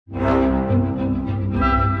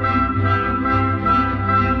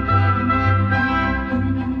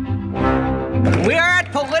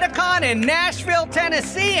in Nashville,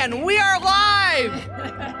 Tennessee, and we are live!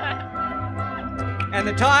 And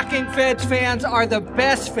the Talking Feds fans are the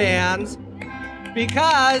best fans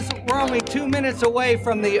because we're only 2 minutes away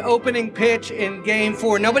from the opening pitch in Game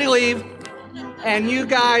 4. Nobody leave. And you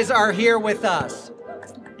guys are here with us.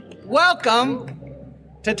 Welcome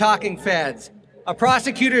to Talking Feds, a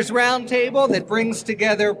prosecutors roundtable that brings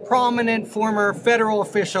together prominent former federal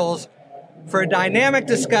officials for a dynamic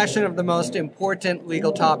discussion of the most important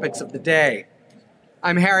legal topics of the day.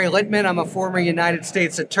 I'm Harry Litman. I'm a former United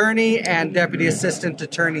States Attorney and Deputy Assistant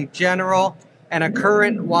Attorney General and a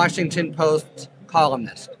current Washington Post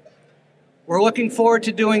columnist. We're looking forward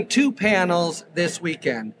to doing 2 panels this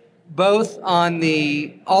weekend, both on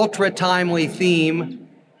the ultra-timely theme,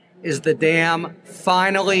 is the dam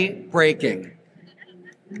finally breaking?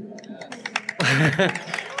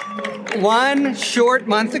 One short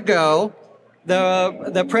month ago,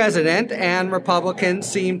 the president and Republicans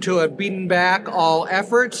seem to have beaten back all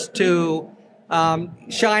efforts to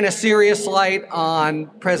shine a serious light on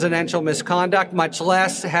presidential misconduct, much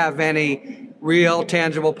less have any real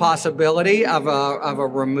tangible possibility of a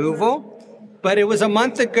removal. But it was a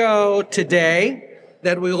month ago today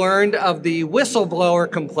that we learned of the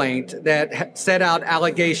whistleblower complaint that set out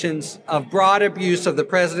allegations of broad abuse of the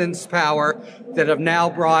president's power that have now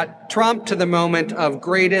brought Trump to the moment of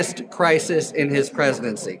greatest crisis in his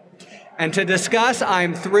presidency. And to discuss,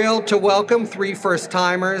 I'm thrilled to welcome 3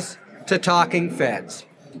 first-timers to Talking Feds.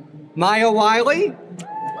 Maya Wiley,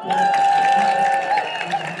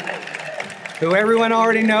 who everyone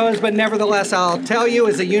already knows, but nevertheless I'll tell you,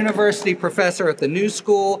 is a university professor at the New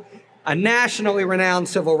School, a nationally renowned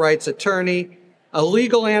civil rights attorney, a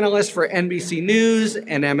legal analyst for NBC News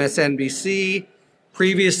and MSNBC,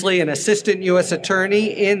 previously an assistant U.S. attorney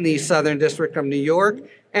in the Southern District of New York,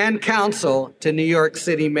 and counsel to New York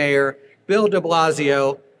City Mayor Bill de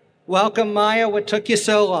Blasio. Welcome, Maya. What took you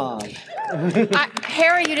so long?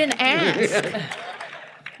 Harry, you didn't ask.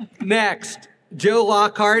 Next, Joe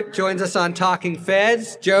Lockhart joins us on Talking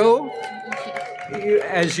Feds. Joe,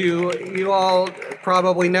 as you all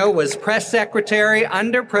probably know, was press secretary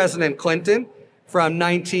under President Clinton from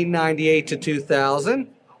 1998 to 2000.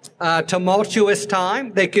 Tumultuous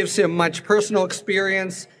time that gives him much personal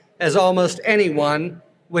experience, as almost anyone,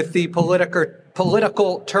 with the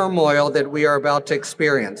political turmoil that we are about to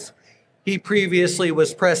experience. He previously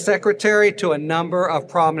was press secretary to a number of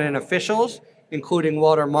prominent officials, including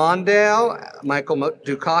Walter Mondale, Michael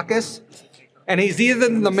Dukakis. And he's either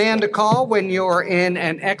the man to call when you're in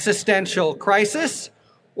an existential crisis,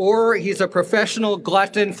 or he's a professional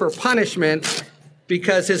glutton for punishment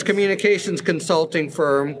because his communications consulting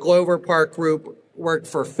firm, Glover Park Group, worked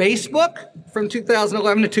for Facebook from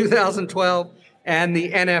 2011 to 2012 and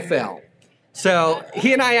the NFL. So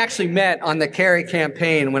he and I actually met on the Kerry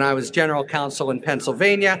campaign when I was general counsel in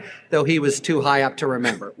Pennsylvania, though he was too high up to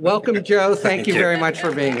remember. Welcome, Joe. Thank you very much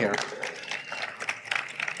for being here.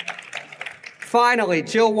 Finally,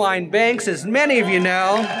 Jill Wine-Banks, as many of you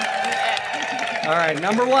know. All right,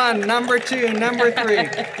 number 1, number 2, number 3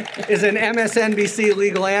 is an MSNBC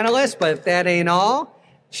legal analyst, but that ain't all.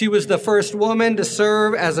 She was the first woman to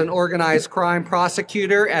serve as an organized crime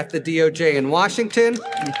prosecutor at the DOJ in Washington.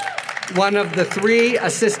 One of the 3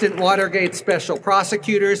 assistant Watergate special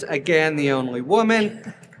prosecutors, again, the only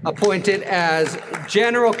woman, appointed as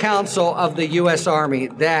general counsel of the U.S. Army.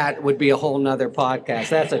 That would be a whole nother podcast.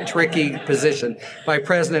 That's a tricky position. By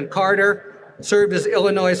President Carter, served as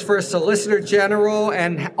Illinois' first Solicitor General,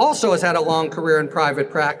 and also has had a long career in private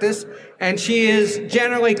practice. And she is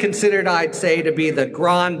generally considered, I'd say, to be the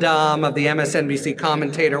grande dame of the MSNBC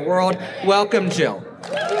commentator world. Welcome, Jill.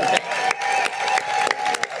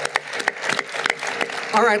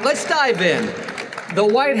 All right, let's dive in. The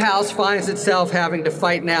White House finds itself having to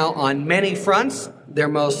fight now on many fronts. They're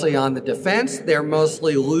mostly on the defense. They're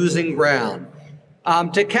mostly losing ground.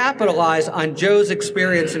 To capitalize on Joe's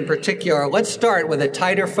experience in particular, let's start with a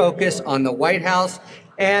tighter focus on the White House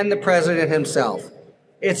and the president himself.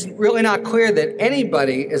 It's really not clear that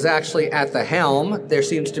anybody is actually at the helm. There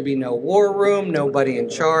seems to be no war room, nobody in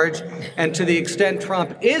charge. And to the extent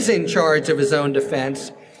Trump is in charge of his own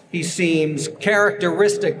defense, he seems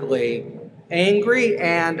characteristically angry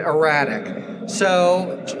and erratic.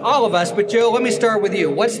 So all of us, but Joe, let me start with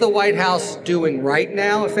you. What's the White House doing right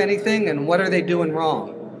now, if anything, and what are they doing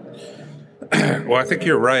wrong? Well, I think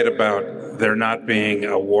you're right about they're not being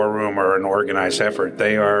a war room or an organized effort.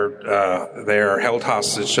 They are held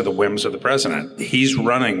hostage to the whims of the president. He's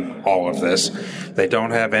running all of this. They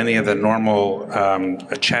don't have any of the normal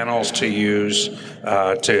channels to use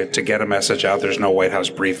to get a message out. There's no White House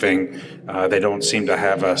briefing. They don't seem to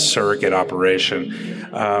have a surrogate operation.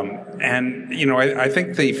 And, I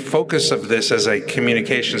think the focus of this as a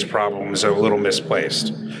communications problem is a little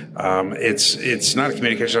misplaced. It's not a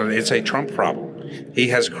communication, it's a Trump problem. He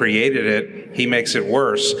has created it. He makes it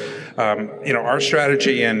worse. Our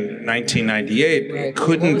strategy in 1998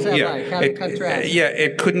 couldn't.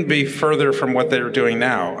 It couldn't be further from what they're doing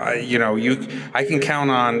now. I can count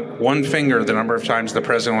on one finger the number of times the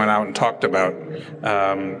president went out and talked about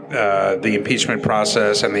the impeachment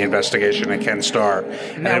process and the investigation of Ken Starr.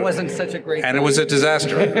 And that wasn't such a great. And it was a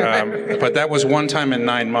disaster. But that was one time in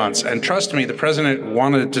 9 months. And trust me, the president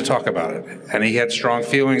wanted to talk about it, and he had strong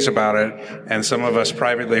feelings about it. And some of us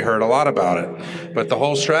privately heard a lot about it. But the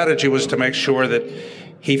whole strategy was to make sure that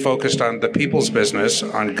he focused on the people's business,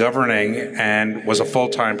 on governing, and was a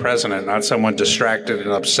full-time president, not someone distracted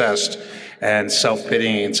and obsessed and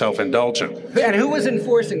self-pitying and self-indulgent. And who was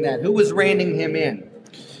enforcing that? Who was reining him in?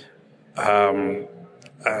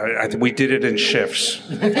 We did it in shifts.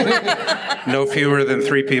 No fewer than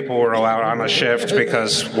 3 people were allowed on a shift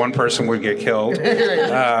because one person would get killed. Listen,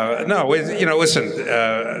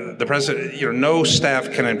 the president, no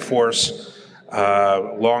staff can enforce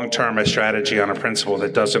long-term a strategy on a principle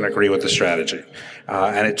that doesn't agree with the strategy.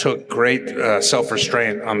 And it took great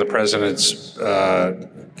self-restraint on the president's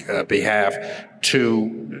behalf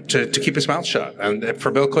to keep his mouth shut. And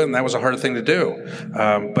for Bill Clinton, that was a hard thing to do.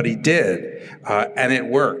 But he did, and it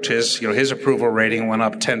worked. His approval rating went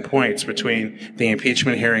up 10 points between the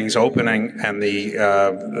impeachment hearings opening and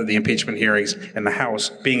the impeachment hearings in the House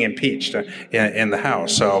being impeached in the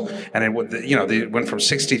House. So, and it went from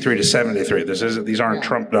 63 to 73. These aren't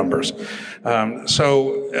Trump numbers.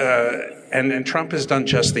 And Trump has done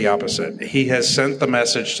just the opposite. He has sent the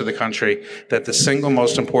message to the country that the single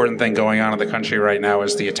most important thing going on in the country right now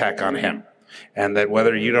is the attack on him. And that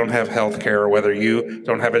whether you don't have health care, or whether you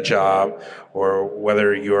don't have a job, or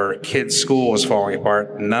whether your kid's school is falling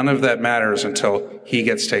apart, none of that matters until he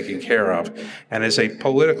gets taken care of. And as a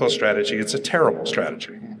political strategy, it's a terrible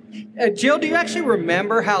strategy. Jill, do you actually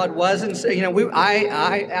remember how it was? And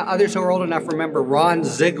others who are old enough remember Ron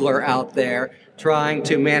Ziegler out there trying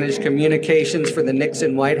to manage communications for the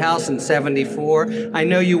Nixon White House in '74. I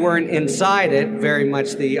know you weren't inside it, very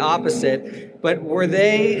much the opposite. But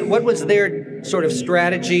what was their sort of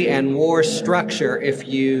strategy and war structure, if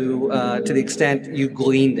you, to the extent you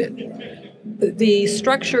gleaned it? The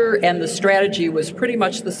structure and the strategy was pretty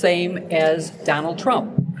much the same as Donald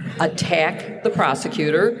Trump. Attack the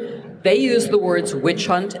prosecutor. They used the words witch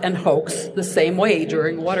hunt and hoax the same way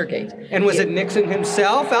during Watergate. And was it Nixon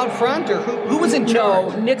himself out front, or who was in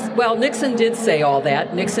charge? No, Nixon did say all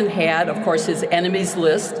that. Nixon had, of course, his enemies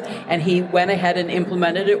list, and he went ahead and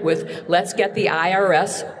implemented it with, let's get the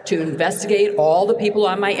IRS to investigate all the people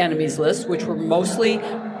on my enemies list, which were mostly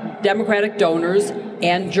Democratic donors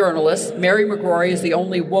and journalists. Mary McGrory is the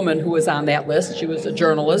only woman who was on that list. She was a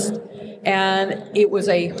journalist. And it was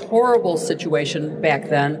a horrible situation back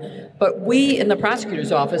then. But we in the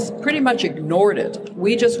prosecutor's office pretty much ignored it.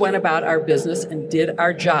 We just went about our business and did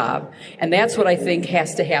our job. And that's what I think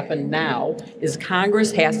has to happen now, is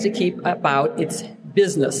Congress has to keep about its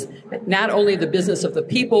business, not only the business of the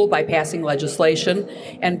people by passing legislation.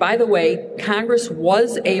 And by the way, Congress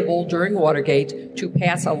was able during Watergate to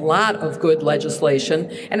pass a lot of good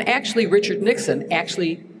legislation. And actually, Richard Nixon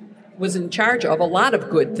was in charge of a lot of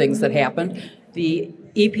good things that happened. The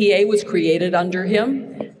EPA was created under him.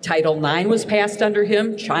 Title IX was passed under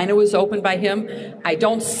him. China was opened by him. I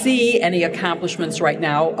don't see any accomplishments right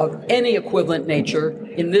now of any equivalent nature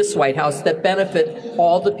in this White House that benefit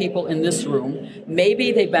all the people in this room.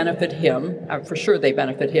 Maybe they benefit him, for sure they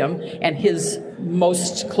benefit him, and his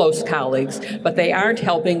most close colleagues, but they aren't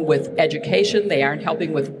helping with education. They aren't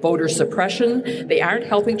helping with voter suppression. They aren't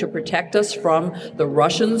helping to protect us from the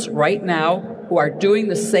Russians right now, who are doing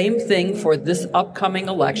the same thing for this upcoming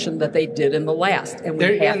election that they did in the last. And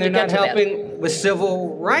they're not helping with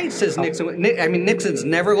civil rights as Nixon. I mean, Nixon's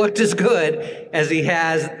never looked as good as he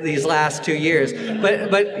has these last 2 years.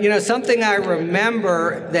 But something I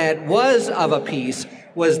remember that was of a piece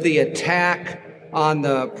was the attack on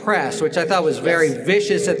the press, which I thought was very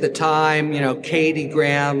vicious at the time. Katie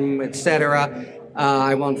Graham, etc.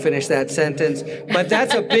 I won't finish that sentence, but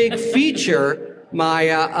that's a big feature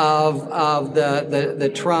Maya, of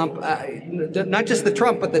the Trump, not just the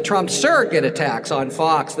Trump, but the Trump surrogate attacks on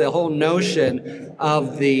Fox, the whole notion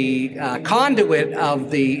of the conduit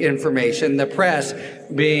of the information, the press,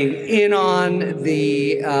 being in on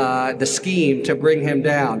the scheme to bring him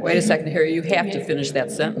down. Wait a second, Harry, you have to finish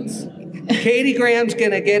that sentence. Katie Graham's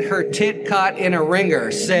going to get her tit cut in a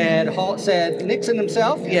ringer, said Nixon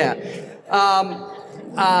himself. Yeah.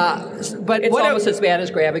 But it's almost as bad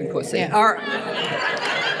as grabbing pussy.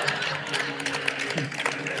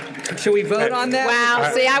 Should we vote on that?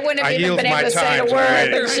 Wow. See, I wouldn't have even been able to say the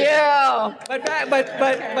word. Jill.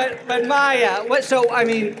 But Maya. So I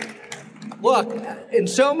mean, look. In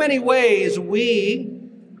so many ways, we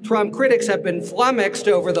Trump critics have been flummoxed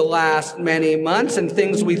over the last many months, and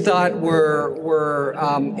things we thought were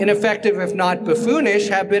ineffective, if not buffoonish,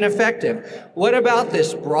 have been effective. What about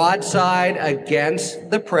this broadside against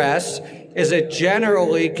the press? Is it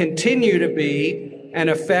generally continue to be an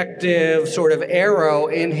effective sort of arrow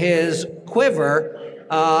in his quiver,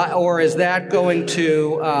 or is that going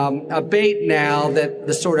to abate now that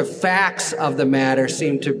the sort of facts of the matter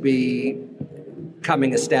seem to be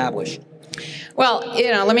coming established? Well,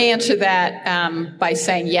 let me answer that by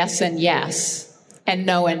saying yes and yes and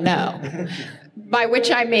no and no. By which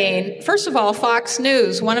I mean, first of all, Fox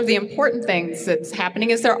News, one of the important things that's happening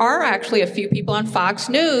is there are actually a few people on Fox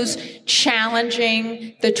News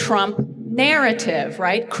challenging the Trump narrative,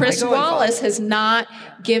 right? Chris Wallace has not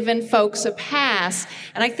given folks a pass.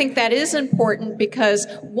 And I think that is important because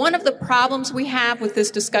one of the problems we have with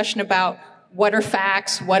this discussion about what are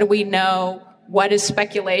facts, what do we know, what is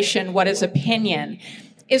speculation, what is opinion,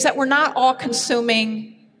 is that we're not all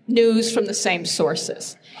consuming news from the same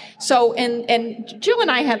sources. So, and Jill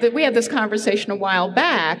and I had this conversation a while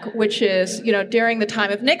back, which is, during the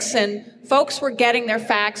time of Nixon, folks were getting their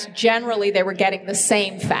facts. Generally, they were getting the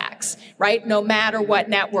same facts, right? No matter what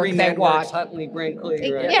network they watched. Huntley,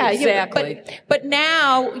 Brinkley, right? Yeah, exactly. But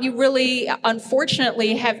now you really,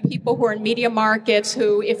 unfortunately, have people who are in media markets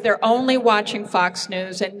who, if they're only watching Fox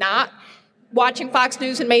News and not watching Fox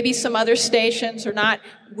News and maybe some other stations, or not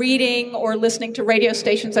reading or listening to radio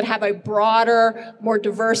stations that have a broader, more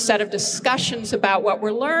diverse set of discussions about what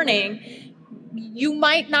we're learning, you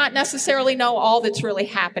might not necessarily know all that's really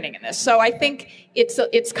happening in this. So I think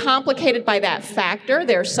it's complicated by that factor.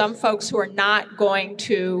 There are some folks who are not going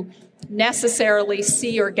to necessarily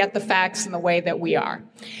see or get the facts in the way that we are.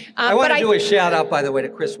 I want to do a shout out, by the way, to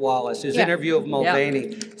Chris Wallace. His interview of Mulvaney.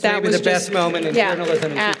 It's maybe the best moment in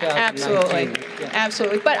journalism in 2019.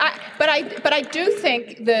 Absolutely. But I do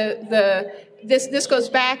think this goes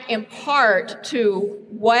back in part to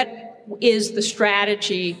what is the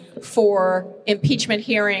strategy for impeachment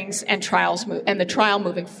hearings and trials and the trial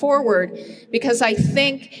moving forward, because I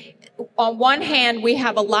think on one hand we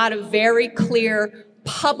have a lot of very clear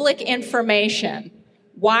public information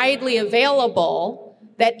widely available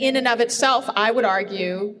that in and of itself, I would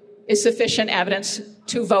argue, is sufficient evidence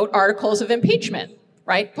to vote articles of impeachment,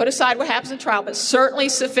 right? Put aside what happens in trial, but certainly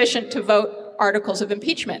sufficient to vote articles of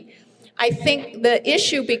impeachment. I think the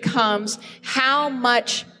issue becomes how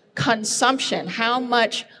much consumption, how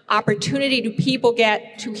much opportunity do people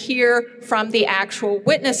get to hear from the actual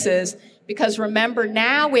witnesses? Because remember,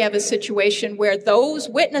 now we have a situation where those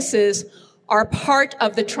witnesses are part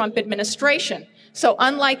of the Trump administration. So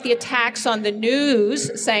unlike the attacks on the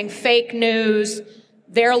news, saying fake news,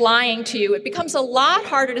 they're lying to you, it becomes a lot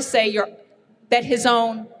harder to say that his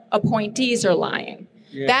own appointees are lying.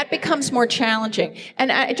 Yeah. That becomes more challenging.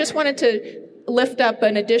 And I just wanted to lift up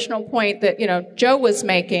an additional point that, Joe was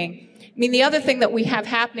making. I mean, the other thing that we have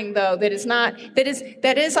happening, though, that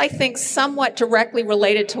is, I think, somewhat directly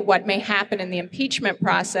related to what may happen in the impeachment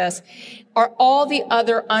process are all the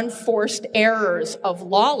other unforced errors of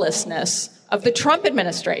lawlessness of the Trump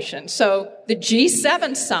administration. So the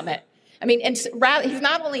G7 summit, I mean, he's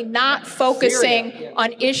not only not focusing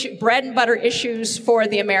on bread and butter issues for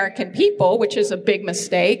the American people, which is a big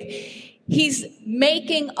mistake, he's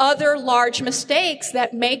making other large mistakes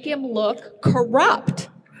that make him look corrupt.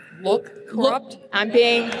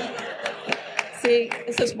 See,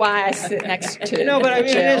 this is why I sit next to No, but I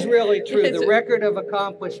mean, Jill. it is really true. The record of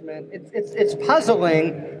accomplishment, it's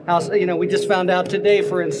puzzling how, we just found out today,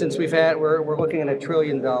 for instance, we're looking at $1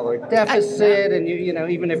 trillion deficit, and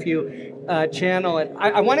even if you channel it,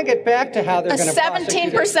 I want to get back to how they're going to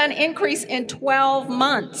prosecute 17% increase in 12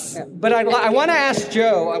 months. Yeah, but I want to ask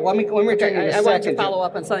Joe, let me return you in a second. I want to follow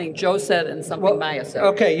up on something Joe said and something Maya said.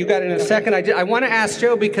 Okay, you got it in a second. I want to ask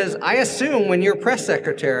Joe, because I assume when you're press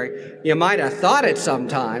secretary, you might have thought it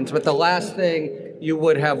sometimes, but the last thing you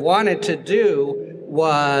would have wanted to do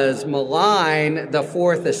was malign the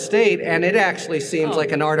Fourth Estate, and it actually seems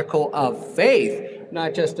like an article of faith,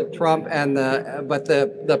 not just of Trump and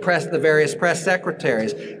the press, the various press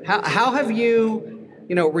secretaries. How have you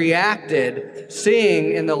reacted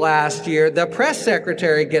seeing in the last year the press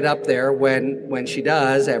secretary get up there when she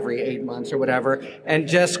does every 8 months or whatever and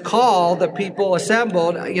just call the people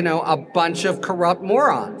assembled, a bunch of corrupt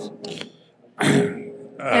morons? And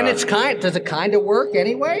does it kind of work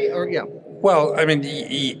anyway? Or yeah. Well, I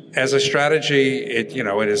mean, as a strategy, it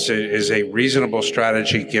is a reasonable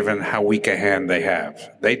strategy given how weak a hand they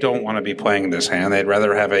have. They don't want to be playing this hand. They'd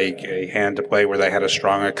rather have a hand to play where they had a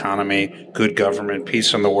strong economy, good government,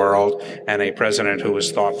 peace in the world, and a president who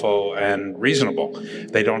was thoughtful and reasonable.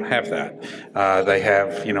 They don't have that. They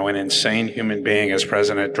have, an insane human being as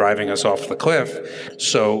president driving us off the cliff.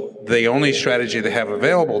 So the only strategy they have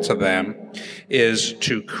available to them is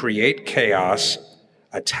to create chaos,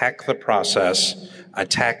 attack the process,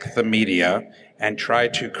 attack the media, and try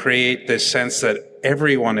to create this sense that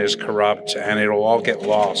everyone is corrupt and it'll all get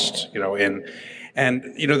lost, going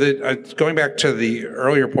back to the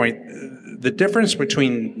earlier point, the difference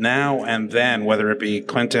between now and then, whether it be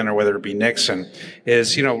Clinton or whether it be Nixon,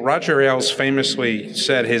 is, Roger Ailes famously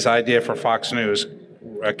said his idea for Fox News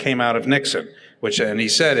came out of Nixon, and he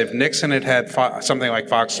said if Nixon had something like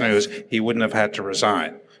Fox News, he wouldn't have had to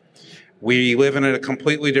resign. We live in a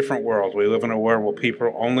completely different world. We live in a world where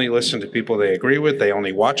people only listen to people they agree with. They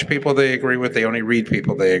only watch people they agree with. They only read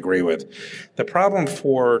people they agree with. The problem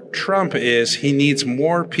for Trump is he needs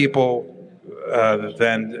more people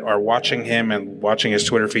than are watching him and watching his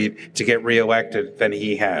Twitter feed to get reelected than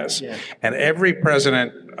he has. Yeah. And every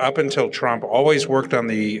president up until Trump always worked on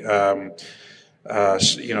the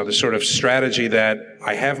sort of strategy that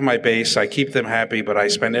I have my base, I keep them happy, but I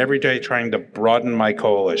spend every day trying to broaden my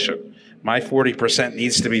coalition. My 40%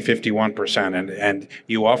 needs to be 51%. And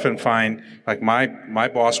you often find, like my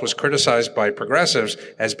boss was criticized by progressives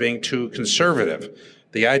as being too conservative.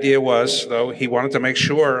 The idea was, though, he wanted to make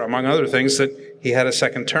sure, among other things, that he had a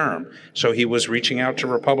second term. So he was reaching out to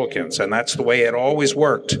Republicans, and that's the way it always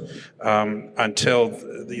worked until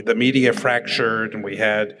the media fractured, and we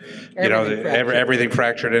had, everything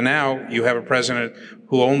fractured. And now you have a president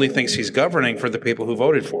who only thinks he's governing for the people who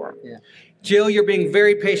voted for him. Yeah. Jill, you're being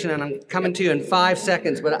very patient, and I'm coming to you in 5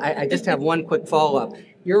 seconds, but I just have one quick follow-up.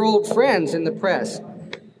 Your old friends in the press,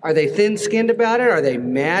 are they thin-skinned about it? Are they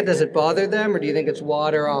mad? Does it bother them? Or do you think it's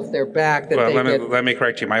water off their back? Let me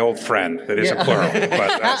correct you. My old friend. That is a plural.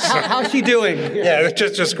 But how's she doing? Yeah,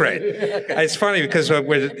 just great. It's funny because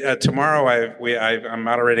tomorrow I'm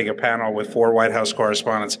moderating a panel with 4 White House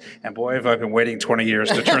correspondents, and boy, have I been waiting 20 years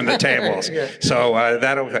to turn the tables. Yeah. So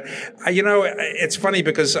it's funny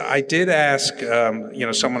because I did ask,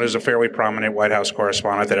 someone who's a fairly prominent White House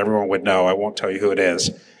correspondent that everyone would know. I won't tell you who it is.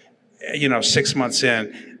 6 months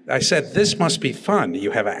in, I said, this must be fun.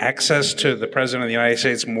 You have access to the President of the United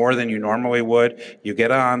States more than you normally would. You get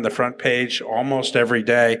on the front page almost every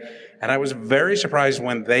day. And I was very surprised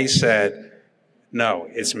when they said, no,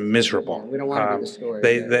 it's miserable. We don't want to be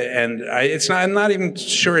the story. I'm not even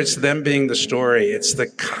sure it's them being the story. It's the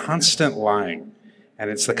constant lying. And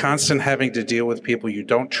it's the constant having to deal with people you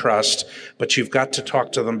don't trust, but you've got to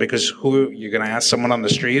talk to them because who you're going to ask someone on the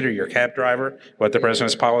street or your cab driver what the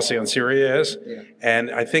president's policy on Syria is. Yeah. And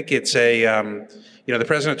I think it's the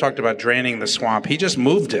president talked about draining the swamp. He just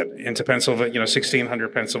moved it into Pennsylvania,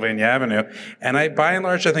 1600 Pennsylvania Avenue. And by and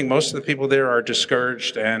large, I think most of the people there are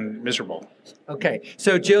discouraged and miserable. Okay.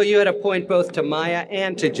 So, Jill, you had a point both to Maya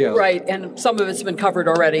and to Joe. Right. And some of it's been covered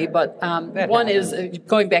already. But one is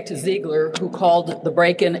going back to Ziegler, who called the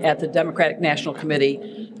break-in at the Democratic National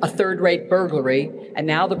Committee a third-rate burglary. And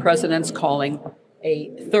now the president's calling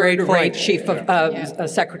a third-rate chief of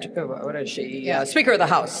secretary. What is she? Yeah. Speaker of the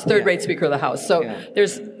House. Third-rate Speaker of the House. So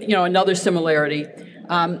there's another similarity.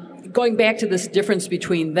 Going back to this difference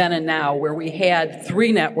between then and now, where we had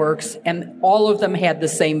 3 networks and all of them had the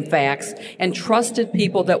same facts and trusted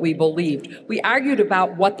people that we believed. We argued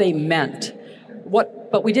about what they meant.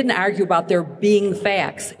 But we didn't argue about there being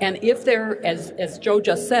facts. And if there, as Joe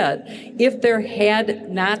just said, if there had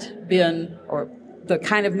not been, or the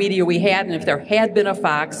kind of media we had, and if there had been a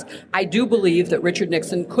Fox, I do believe that Richard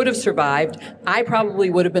Nixon could have survived. I probably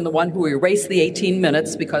would have been the one who erased the 18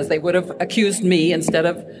 minutes because they would have accused me instead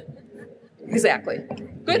of... Exactly.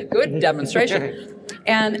 Good demonstration.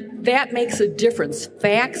 And that makes a difference.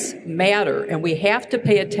 Facts matter, and we have to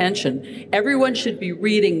pay attention. Everyone should be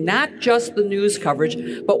reading not just the news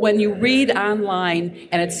coverage, but when you read online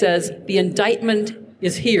and it says the indictment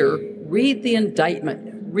is here, read the indictment.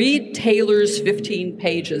 Read Taylor's 15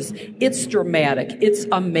 pages. It's dramatic. It's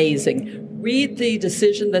amazing. read the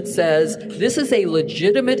decision that says this is a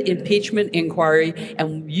legitimate impeachment inquiry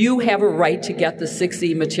and you have a right to get the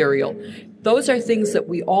 6E material. Those are things that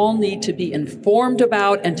we all need to be informed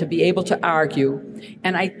about and to be able to argue.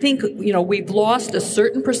 And I think, we've lost a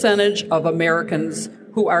certain percentage of Americans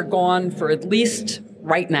who are gone for at least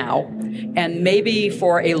right now, and maybe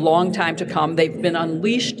for a long time to come. They've been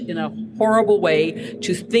unleashed in a horrible way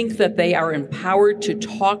to think that they are empowered to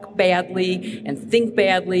talk badly and think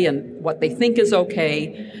badly and what they think is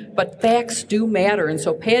okay. But facts do matter, and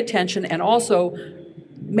so pay attention, and also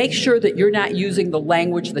make sure that you're not using the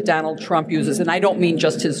language that Donald Trump uses. And I don't mean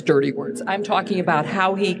just his dirty words. I'm talking about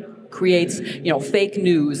how he creates, fake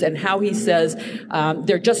news, and how he says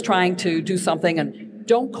they're just trying to do something. And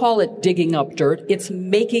don't call it digging up dirt. It's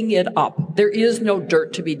making it up. There is no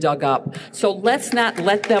dirt to be dug up. So let's not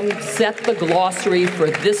let them set the glossary for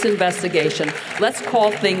this investigation. Let's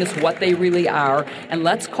call things what they really are, and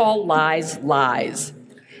let's call lies lies.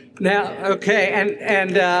 Now, okay,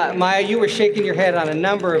 and Maya, you were shaking your head on a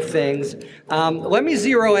number of things. Let me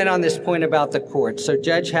zero in on this point about the court. So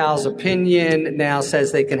Judge Howell's opinion now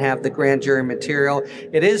says they can have the grand jury material.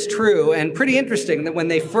 It is true and pretty interesting that when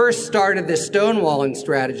they first started this stonewalling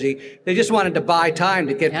strategy, they just wanted to buy time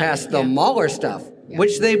to get past the Mueller stuff,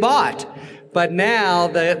 which they bought. But now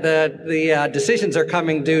the decisions are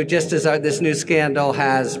coming due just as this new scandal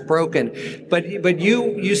has broken. But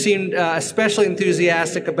you seem especially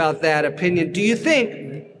enthusiastic about that opinion. Do you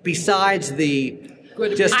think, besides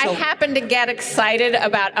I happen to get excited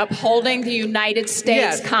about upholding the United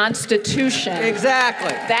States Constitution. Exactly.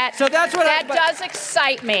 That does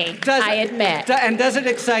excite me, I admit. And does it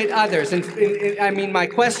excite others? And I mean, my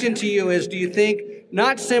question to you is, do you think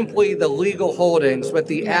not simply the legal holdings, but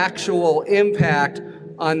the actual impact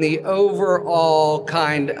on the overall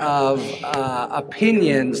kind of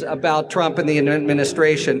opinions about Trump and the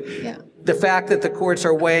administration, the fact that the courts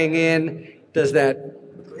are weighing in, does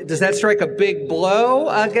that strike a big blow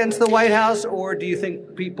against the White House, or do you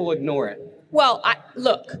think people ignore it? Well,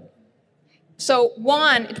 look. So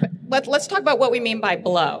let's talk about what we mean by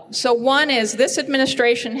blow. So one is this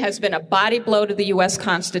administration has been a body blow to the U.S.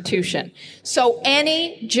 Constitution. So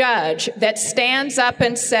any judge that stands up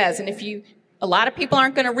and says, and a lot of people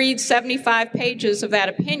aren't going to read 75 pages of that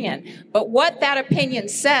opinion, but what that opinion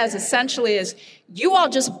says essentially is, you all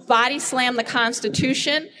just body slam the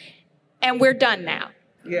Constitution and we're done now.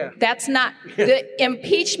 Yeah. That's not, the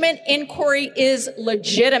impeachment inquiry is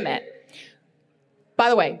legitimate. By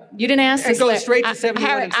the way, you didn't ask this. And go straight to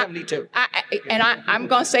 71 and 72. I'm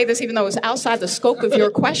going to say this even though it was outside the scope of your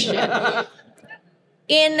question.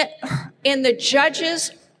 In the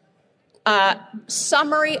judge's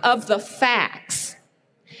summary of the facts,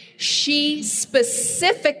 she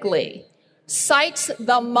specifically cites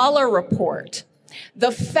the Mueller report.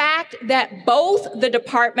 The fact that both the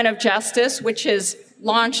Department of Justice, which has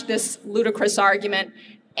launched this ludicrous argument,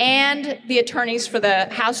 and the attorneys for the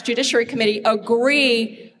House Judiciary Committee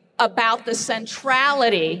agree about the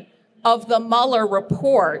centrality of the Mueller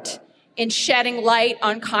report in shedding light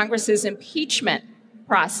on Congress's impeachment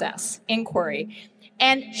process, inquiry.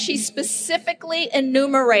 And she specifically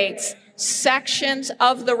enumerates sections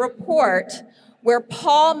of the report where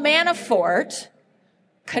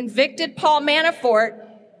convicted Paul Manafort,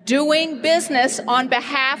 doing business on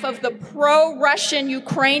behalf of the pro-Russian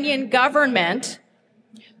Ukrainian government,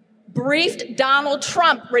 briefed Donald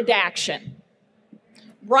Trump redaction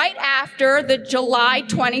right after the July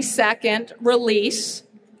 22nd release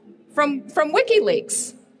from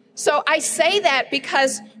WikiLeaks. So I say that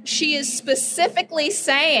because she is specifically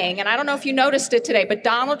saying, and I don't know if you noticed it today, but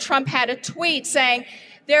Donald Trump had a tweet saying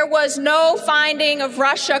there was no finding of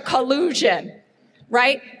Russia collusion,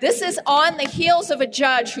 right? This is on the heels of a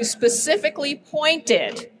judge who specifically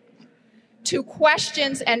pointed to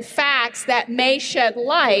questions and facts that may shed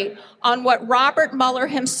light on what Robert Mueller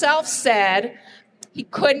himself said he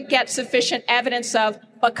couldn't get sufficient evidence of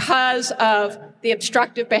because of the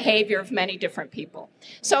obstructive behavior of many different people.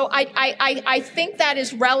 So I think that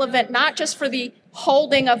is relevant not just for the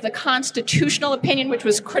holding of the constitutional opinion, which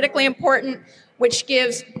was critically important, which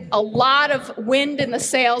gives a lot of wind in the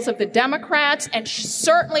sails of the Democrats and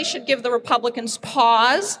certainly should give the Republicans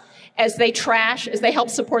pause as they help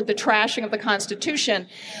support the trashing of the Constitution.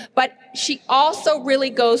 But she also really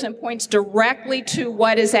goes and points directly to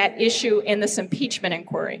what is at issue in this impeachment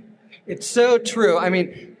inquiry. It's so true. I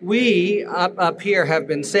mean, we up here have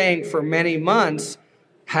been saying for many months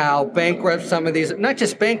how bankrupt some of these, not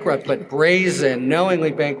just bankrupt, but brazen,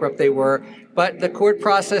 knowingly bankrupt they were. but the court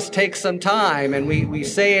process takes some time, and we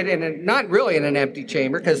say it not really in an empty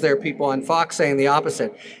chamber, because there are people on Fox saying the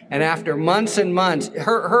opposite. And after months and months,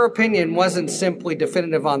 her opinion wasn't simply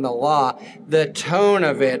definitive on the law. The tone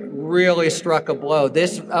of it really struck a blow.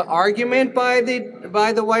 This argument by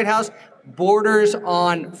the White House borders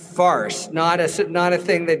on farce, not a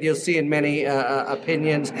thing that you'll see in many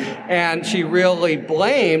opinions. And she really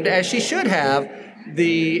blamed, as she should have,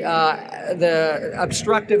 the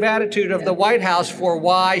obstructive attitude of the White House for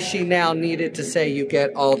why she now needed to say you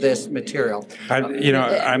get all this material.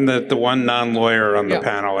 I'm the one non-lawyer on the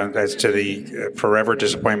panel, and as to the forever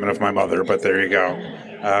disappointment of my mother. But there you go.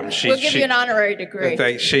 We'll give you an honorary degree.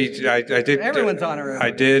 I did. Everyone's honorary.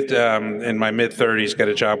 I did in my mid-30s get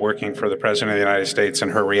a job working for the President of the United States,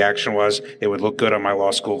 and her reaction was, "It would look good on my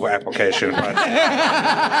law school application."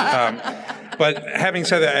 But having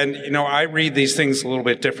said that, and I read these things a little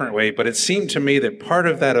bit differently, but it seemed to me that part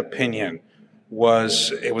of that opinion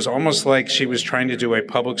was almost like she was trying to do a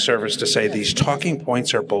public service to say these talking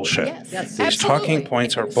points are bullshit. Yes, these talking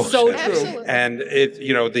points are bullshit. So true. Absolutely. And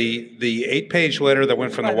the 8-page letter that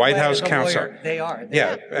went from the White House counsel. They are.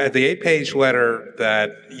 The 8-page letter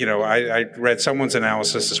that I read someone's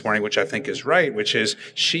analysis this morning, which I think is right, which is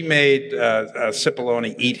she made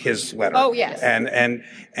Cipollone eat his letter. Oh yes.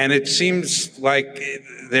 And it seems like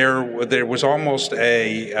there was almost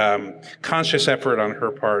a conscious effort on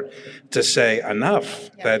her part to say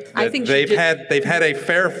enough, that they've had a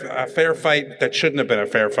fair fight that shouldn't have been a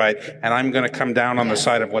fair fight, and I'm going to come down on the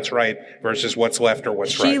side of what's right versus what's left or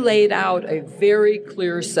what's right. She laid out a very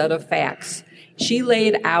clear set of facts. She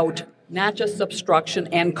laid out not just obstruction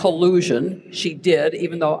and collusion. She did,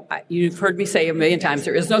 even though you've heard me say a million times,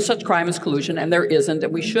 there is no such crime as collusion, and there isn't,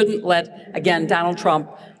 and we shouldn't let, again, Donald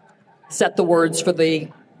Trump set the words for the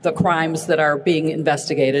crimes that are being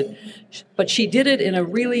investigated. But she did it in a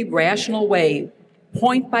really rational way,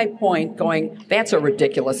 point by point, going, that's a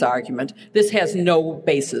ridiculous argument. This has no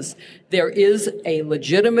basis. There is a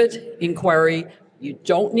legitimate inquiry. You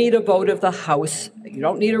don't need a vote of the House. You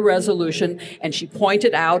don't need a resolution. And she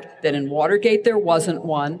pointed out that in Watergate there wasn't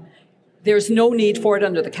one. There's no need for it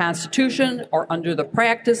under the Constitution or under the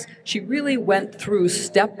practice. She really went through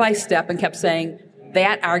step by step and kept saying,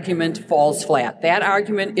 that argument falls flat. That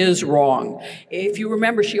argument is wrong. If you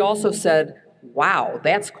remember, she also said, wow,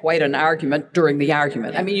 that's quite an argument during the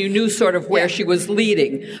argument. I mean, you knew sort of where she was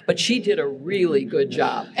leading, but she did a really good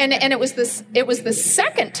job. And it was the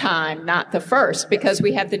second time, not the first, because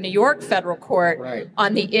we had the New York federal court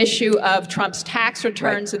on the issue of Trump's tax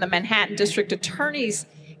returns in the Manhattan District Attorney's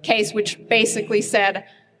case, which basically said,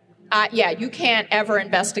 you can't ever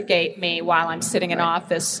investigate me while I'm sitting in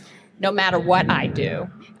office, no matter what I do.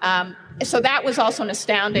 So that was also an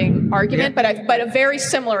astounding argument, but a very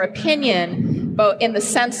similar opinion, both in the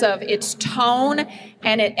sense of its tone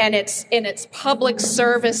and its public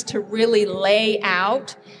service to really lay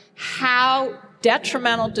out how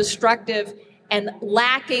detrimental, destructive, and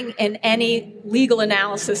lacking in any legal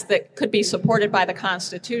analysis that could be supported by the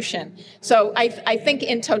Constitution. So I think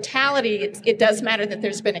in totality, it does matter that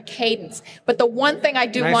there's been a cadence. But the one thing I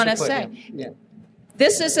do want to say,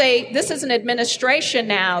 this is an administration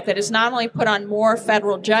now that has not only put on more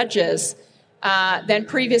federal judges than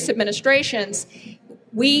previous administrations.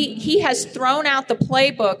 He has thrown out the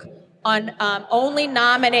playbook on only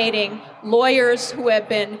nominating lawyers who have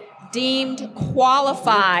been deemed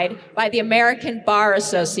qualified by the American Bar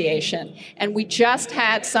Association. And we just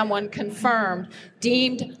had someone confirmed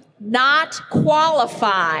deemed not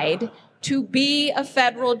qualified to be a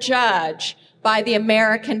federal judge by the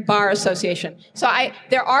American Bar Association. So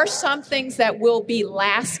there are some things that will be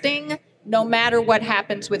lasting no matter what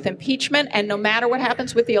happens with impeachment and no matter what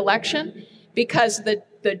happens with the election, because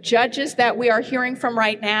the judges that we are hearing from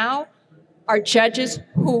right now are judges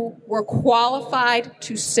who were qualified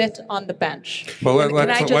to sit on the bench. Well,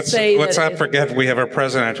 let's not forget we have a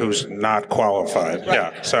president who's not qualified. Right.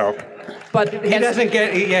 Yeah, so. But he doesn't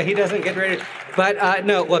get ready. But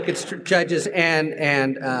no, look, it's judges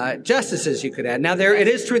and justices you could add. Now, it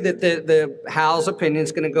is true that the Howell's opinion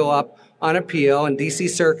is going to go up on appeal, and D.C.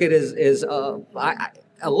 Circuit is a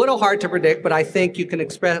little hard to predict, but I think you can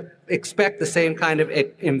expect the same kind of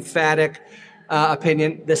emphatic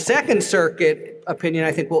opinion. The Second Circuit opinion,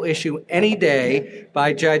 I think, will issue any day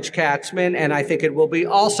by Judge Katzmann, and I think it will be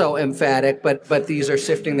also emphatic, but these are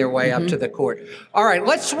sifting their way up to the court. All right,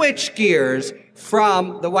 let's switch gears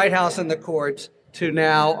from the White House and the courts to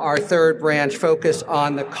now our third branch, focus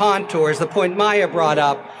on the contours, the point Maya brought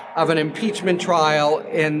up of an impeachment trial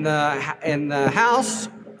in the House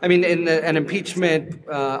an impeachment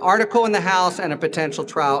article in the House and a potential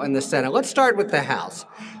trial in the Senate. Let's start with the House.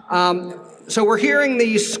 So we're hearing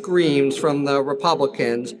these screams from the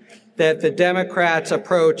Republicans that the Democrats'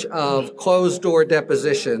 approach of closed-door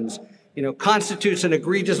depositions, constitutes an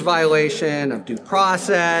egregious violation of due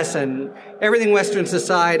process and everything Western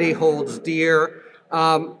society holds dear.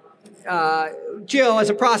 Jill, as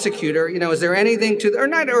a prosecutor, is there anything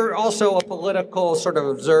or also a political sort of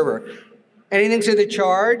observer, anything to the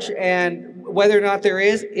charge, and whether or not there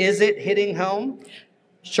is it hitting home?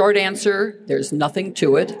 Short answer, there's nothing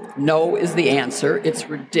to it. No is the answer. It's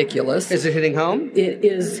ridiculous. Is it hitting home? It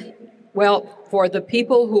is, for the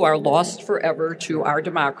people who are lost forever to our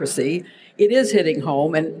democracy, it is hitting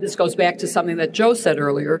home. And this goes back to something that Joe said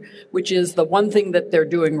earlier, which is the one thing that they're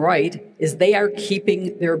doing right is they are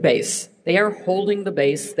keeping their base. They are holding the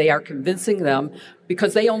base. They are convincing them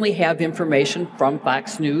because they only have information from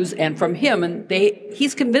Fox News and from him. And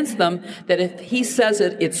he's convinced them that if he says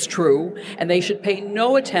it, it's true. And they should pay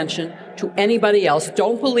no attention to anybody else.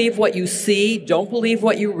 Don't believe what you see. Don't believe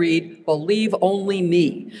what you read. Believe only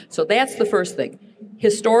me. So that's the first thing.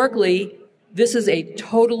 Historically, this is a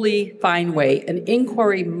totally fine way. An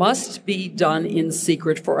inquiry must be done in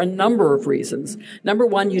secret for a number of reasons. Number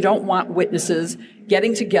one, you don't want witnesses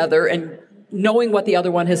getting together and knowing what the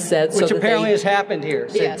other one has said. Which apparently has happened here,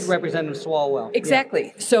 yes. Representative Swalwell. Exactly.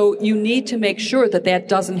 Yeah. So you need to make sure that that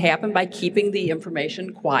doesn't happen by keeping the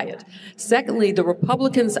information quiet. Secondly, the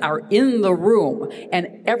Republicans are in the room,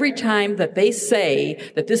 and every time that they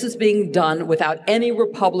say that this is being done without any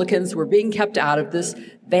Republicans, we're being kept out of this,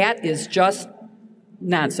 that is just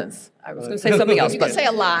nonsense. I was going to say something else. You could say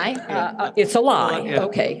a lie. It's a lie. Yeah.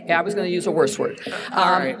 Okay. I was going to use a worse word.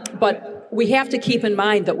 All right. But we have to keep in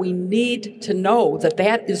mind that we need to know that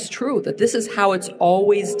that is true, that this is how it's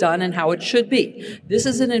always done and how it should be. This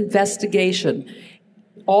is an investigation.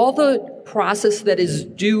 All the process that is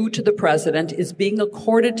due to the president is being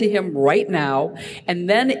accorded to him right now. And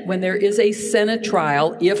then when there is a Senate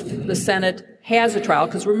trial, if the Senate has a trial,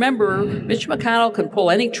 because remember, Mitch McConnell can pull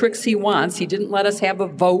any tricks he wants. He didn't let us have a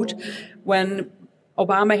vote when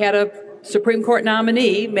Obama had a Supreme Court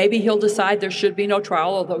nominee. Maybe he'll decide there should be no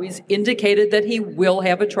trial, although he's indicated that he will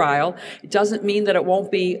have a trial. It doesn't mean that it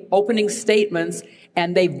won't be opening statements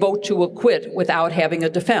and they vote to acquit without having a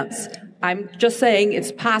defense. I'm just saying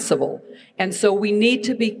it's possible. And so we need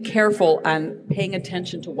to be careful on paying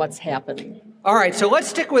attention to what's happening. All right, so let's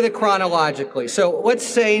stick with it chronologically. So let's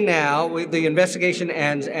say now the investigation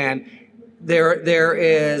ends and there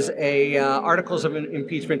is a articles of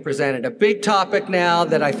impeachment presented. A big topic now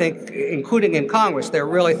that I think, including in Congress, they're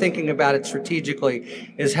really thinking about it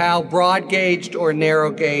strategically, is how broad gauged or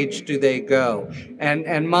narrow gauged do they go?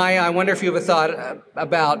 And Maya, I wonder if you have a thought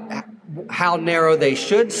about how narrow they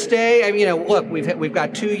should stay. I mean, look, we've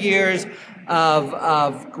got 2 years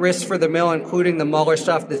of grist for the mill, including the Mueller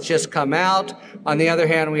stuff that's just come out. On the other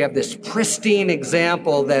hand, we have this pristine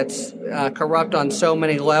example that's corrupt on so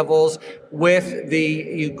many levels with the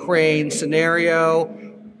Ukraine scenario.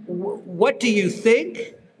 What do you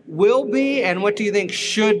think will be, and what do you think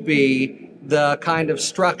should be the kind of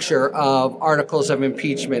structure of articles of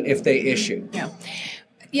impeachment if they issue? Yeah.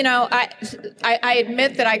 I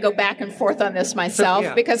admit that I go back and forth on this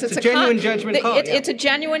myself because it's a genuine judgment call. It's a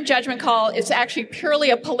genuine judgment call. It's actually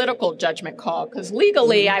purely a political judgment call because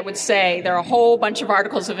legally, I would say there are a whole bunch of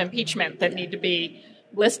articles of impeachment that need to be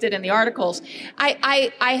listed in the articles. But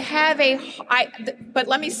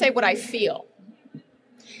let me say what I feel.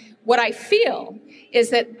 What I feel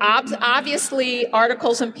is that obviously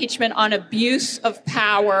articles of impeachment on abuse of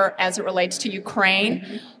power as it relates to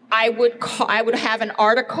Ukraine. I would have an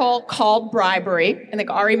article called bribery. I think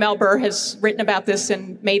Ari Melber has written about this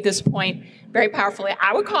and made this point very powerfully.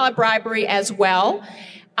 I would call it bribery as well.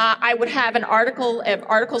 I would have an article of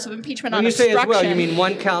articles of impeachment on obstruction. When you say as well, you mean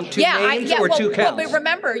one count, two names, or two counts? Well, but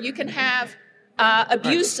remember, you can have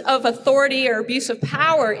abuse of authority or abuse of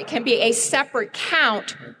power. It can be a separate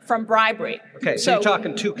count from bribery. Okay, so you're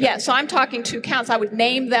talking two counts. Yeah, so I'm talking two counts. I would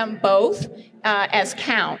name them both as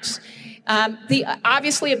counts. The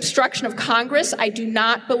obviously obstruction of Congress, I do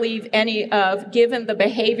not believe any of, given the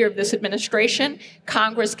behavior of this administration,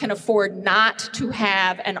 Congress can afford not to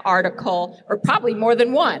have an article, or probably more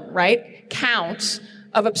than one, right, counts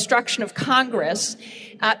of obstruction of Congress,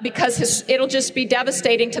 because it'll just be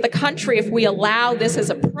devastating to the country if we allow this as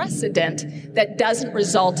a precedent that doesn't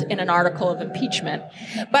result in an article of impeachment.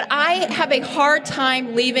 But I have a hard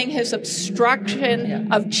time leaving his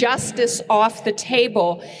obstruction of justice off the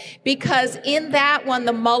table, because in that one,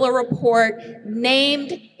 the Mueller report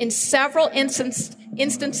named in several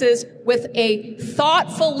instances with a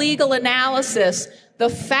thoughtful legal analysis the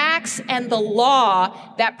facts and the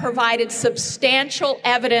law that provided substantial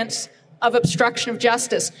evidence of obstruction of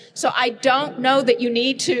justice. So I don't know that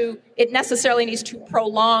it necessarily needs to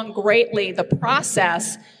prolong greatly the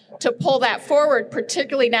process to pull that forward,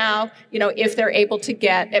 particularly now, if they're able to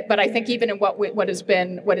get it. But I think even in what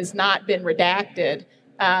has not been redacted,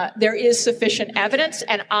 there is sufficient evidence,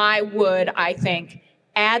 and I think,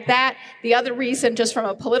 add that. The other reason, just from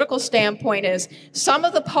a political standpoint, is some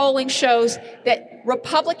of the polling shows that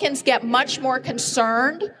Republicans get much more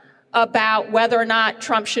concerned about whether or not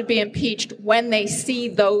Trump should be impeached when they see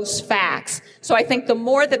those facts. So I think the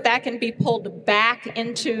more that can be pulled back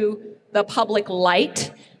into the public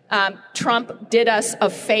light, Trump did us a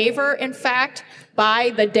favor, in fact,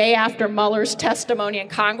 by the day after Mueller's testimony in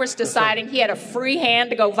Congress deciding he had a free hand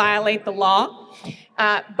to go violate the law.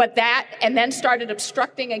 And then started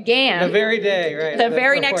obstructing again. The very day, right? The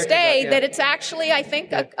very next day, that it's actually, I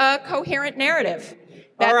think, a coherent narrative.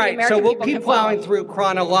 All right, so we'll keep plowing through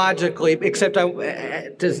chronologically, except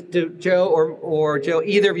does Joe or Joe,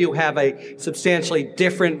 either of you have a substantially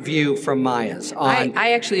different view from Maya's on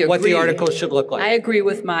I actually agree. What the article should look like? I agree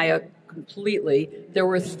with Maya completely. There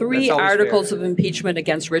were 3 articles of impeachment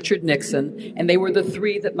against Richard Nixon, and they were the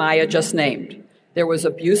 3 that Maya just named. There was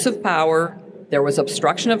abuse of power, there was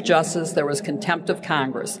obstruction of justice, there was contempt of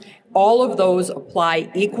Congress. All of those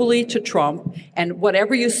apply equally to Trump, and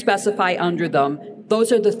whatever you specify under them,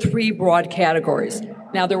 those are the 3 broad categories.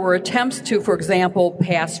 Now, there were attempts to, for example,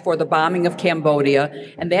 pass for the bombing of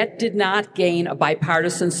Cambodia, and that did not gain a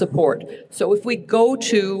bipartisan support. So if we go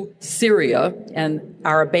to Syria and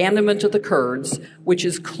our abandonment of the Kurds, which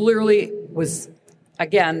is clearly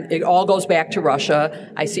again, it all goes back to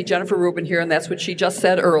Russia. I see Jennifer Rubin here, and that's what she just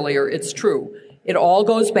said earlier. It's true. It all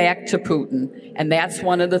goes back to Putin, and that's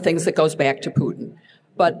one of the things that goes back to Putin.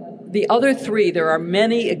 But the other 3, there are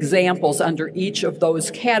many examples under each of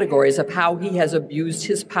those categories of how he has abused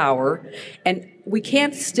his power. And we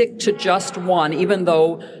can't stick to just one, even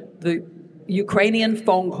though the Ukrainian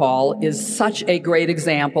phone call is such a great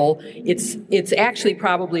example. It's actually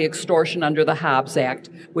probably extortion under the Hobbs Act,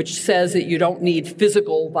 which says that you don't need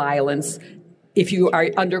physical violence if you are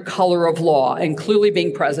under color of law, and clearly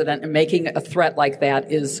being president and making a threat like that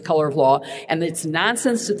is color of law. And it's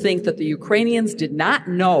nonsense to think that the Ukrainians did not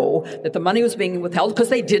know that the money was being withheld because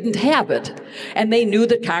they didn't have it. And they knew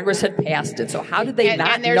that Congress had passed it. So how did they not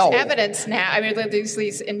know? And there's evidence now. I mean,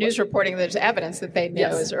 these in news reporting, there's evidence that they knew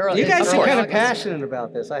as early. You guys seem kind of passionate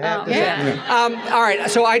about this, I have to say. All right,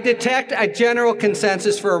 so I detect a general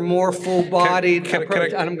consensus for a more full-bodied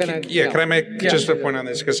approach. Can I make just a point on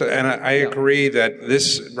this? Because I agree that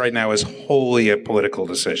this right now is wholly a political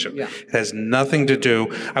decision. Yeah. It has nothing to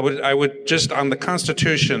do. I would just on the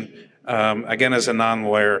Constitution. Again, as a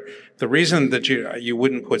non-lawyer, the reason that you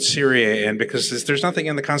wouldn't put Syria in because there's nothing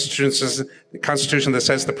in the Constitution that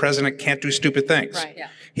says the president can't do stupid things. Right. Yeah.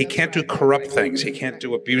 He can't do corrupt things. He can't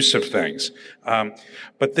do abusive things.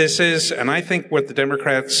 But this is, and I think what the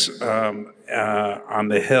Democrats on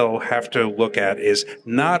the Hill have to look at is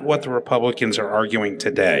not what the Republicans are arguing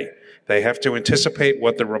today. They have to anticipate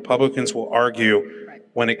what the Republicans will argue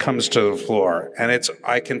when it comes to the floor. And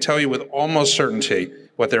I can tell you with almost certainty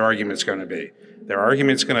what their argument's going to be. Their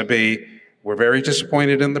argument's going to be, we're very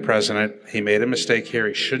disappointed in the president. He made a mistake here.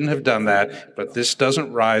 He shouldn't have done that. But this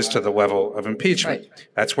doesn't rise to the level of impeachment. Right.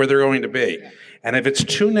 That's where they're going to be. And if it's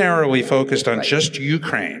too narrowly focused on just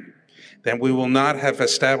Ukraine, then we will not have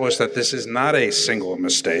established that this is not a single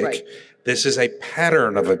mistake. Right. This is a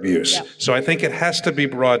pattern of abuse. Yeah. So I think it has to be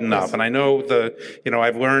broad enough. Yes. And I know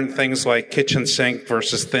I've learned things like kitchen sink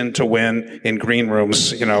versus thin to win in green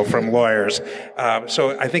rooms, from lawyers.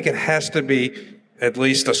 So I think it has to be at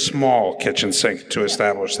least a small kitchen sink to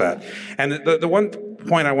establish that. And the one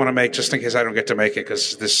point I want to make, just in case I don't get to make it,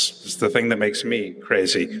 because this is the thing that makes me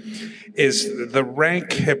crazy, is the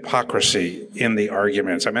rank hypocrisy in the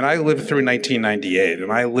arguments. I mean, I lived through 1998,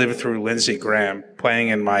 and I lived through Lindsey Graham playing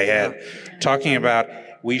in my head, talking about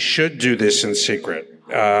we should do this in secret.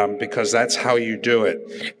 Because that's how you do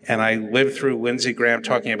it. And I lived through Lindsey Graham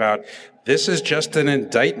talking about this is just an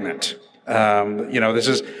indictment.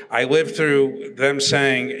 I lived through them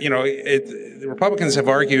saying, the Republicans have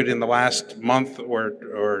argued in the last month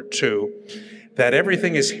or two that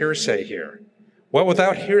everything is hearsay here. Well,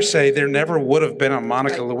 without hearsay, there never would have been a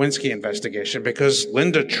Monica Lewinsky investigation because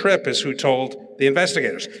Linda Tripp is who told the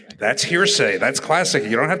investigators. That's hearsay. That's classic.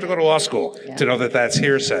 You don't have to go to law school to know that that's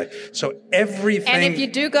hearsay. So everything... And if you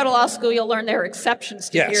do go to law school, you'll learn there are exceptions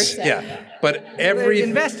to hearsay. Yeah. But every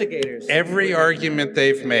argument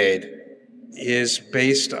they've made is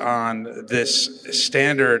based on this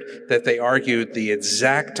standard that they argued the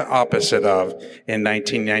exact opposite of in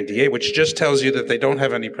 1998, which just tells you that they don't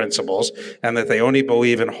have any principles and that they only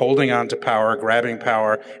believe in holding on to power, grabbing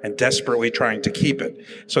power, and desperately trying to keep it.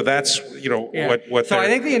 So that's, what. So I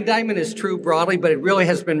think the indictment is true broadly, but it really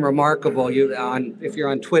has been remarkable. If you're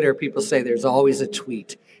on Twitter, people say there's always a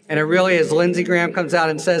tweet. And it really is. Lindsey Graham comes out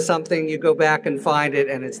and says something, you go back and find it,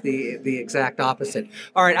 and it's the exact opposite.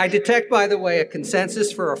 All right, I detect, by the way, a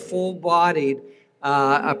consensus for a full-bodied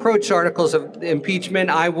approach to articles of impeachment.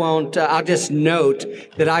 I won't, I'll just note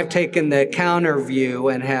that I've taken the counter view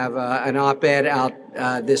and have an op-ed out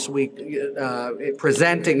this week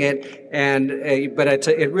presenting it, but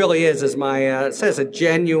it really is, as Maya says, a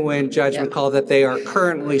genuine judgment call that they are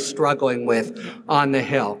currently struggling with on the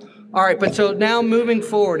Hill. All right, but so now moving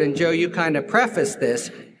forward, and Joe, you kind of prefaced this.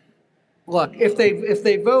 Look, if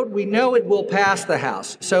they vote, we know it will pass the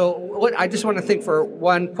House. So I just want to think for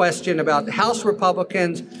one question about House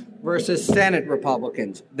Republicans versus Senate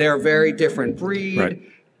Republicans. They're a very different breed. Right.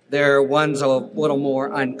 They're one's a little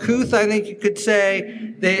more uncouth, I think you could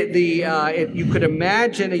say. You could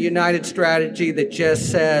imagine a united strategy that just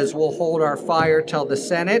says we'll hold our fire till the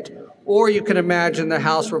Senate. Or you can imagine the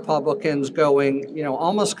House Republicans going,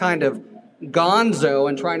 almost kind of gonzo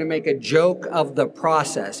and trying to make a joke of the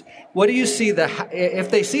process. What do you see if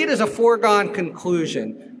they see it as a foregone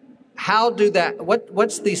conclusion,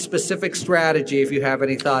 what's the specific strategy, if you have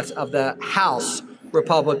any thoughts, of the House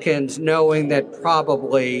Republicans, knowing that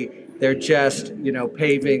probably they're just,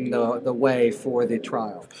 paving the way for the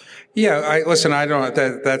trial? Yeah,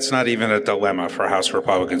 that's not even a dilemma for House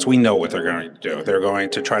Republicans. We know what they're going to do. They're going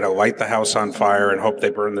to try to light the House on fire and hope they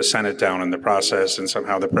burn the Senate down in the process, and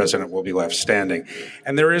somehow the president will be left standing.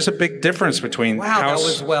 And there is a big difference between House. That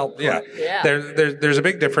was well put. Yeah. There's a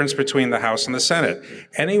big difference between the House and the Senate.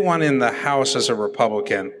 Anyone in the House is a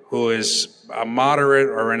Republican who is a moderate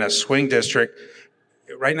or in a swing district.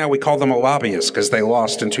 Right now, we call them a lobbyist because they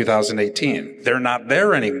lost in 2018. They're not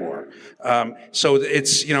there anymore. So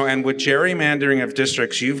it's, and with gerrymandering of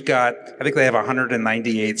districts, you've got, I think they have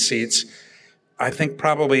 198 seats. I think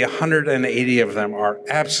probably 180 of them are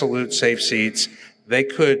absolute safe seats. They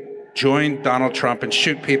could join Donald Trump and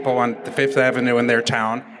shoot people on the Fifth Avenue in their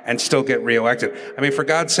town and still get reelected. I mean, for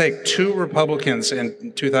God's sake, 2 Republicans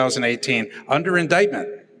in 2018 under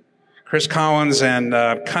indictment. Chris Collins and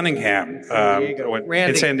Cunningham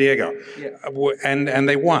in San Diego. Yeah. And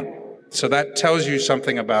they won. So that tells you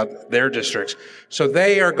something about their districts. So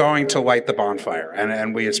they are going to light the bonfire,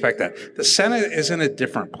 and we expect that. The Senate is in a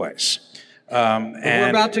different place. And we're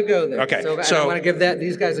about to go there. Okay. So I want to give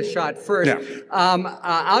these guys a shot first. Yeah.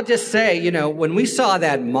 I'll just say, when we saw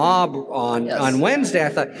that mob on Wednesday, I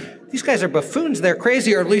thought, these guys are buffoons. They're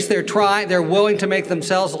crazy, or at least they're willing to make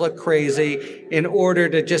themselves look crazy in order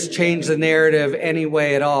to just change the narrative any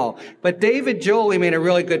way at all. But David Jolley made a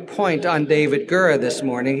really good point on David Gura this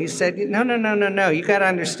morning. He said, no. You got to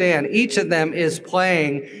understand, each of them is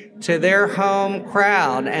playing to their home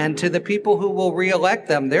crowd and to the people who will reelect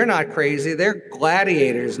them. They're not crazy. They're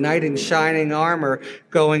gladiators, knight in shining armor,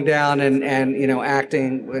 going down and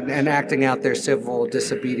acting out their civil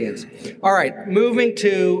disobedience. All right, moving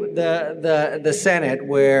to the Senate,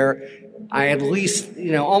 where I at least,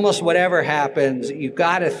 almost whatever happens, you've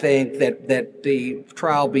got to think that the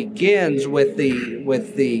trial begins with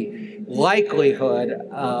the likelihood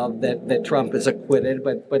that Trump is acquitted,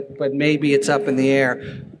 but maybe it's up in the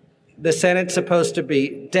air. The Senate's supposed to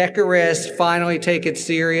be decorous, finally take it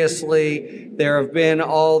seriously. There have been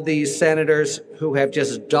all these senators who have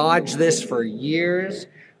just dodged this for years.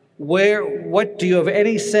 What do you have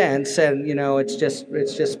any sense? And it's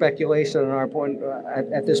just speculation on our point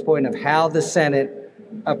at this point of how the Senate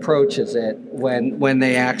approaches it when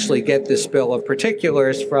they actually get this bill of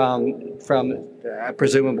particulars from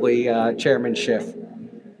presumably Chairman Schiff.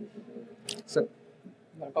 So, you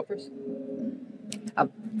want to go first?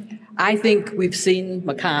 I think we've seen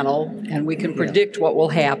McConnell, and we can predict what will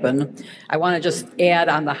happen. I want to just add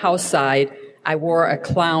on the House side, I wore a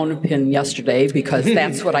clown pin yesterday because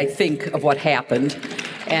that's what I think of what happened.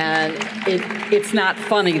 And it's not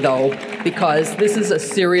funny, though, because this is a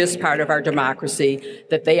serious part of our democracy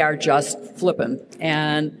that they are just flipping.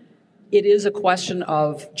 And it is a question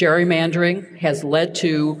of gerrymandering has led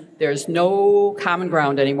to there's no common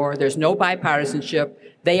ground anymore. There's no bipartisanship.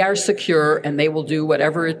 They are secure, and they will do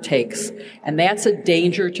whatever it takes. And that's a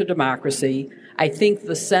danger to democracy. I think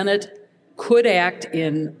the Senate could act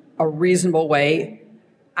in a reasonable way.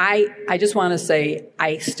 I just want to say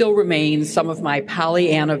I still remain some of my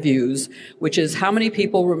Pollyanna views, which is how many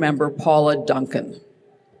people remember Paula Duncan?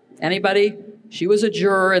 Anybody? She was a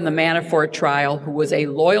juror in the Manafort trial who was a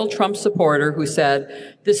loyal Trump supporter who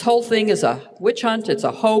said, this whole thing is a witch hunt, it's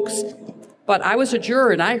a hoax. But I was a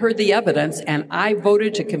juror and I heard the evidence and I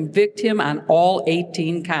voted to convict him on all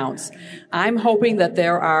 18 counts. I'm hoping that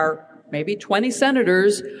there are maybe 20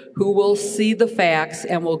 senators who will see the facts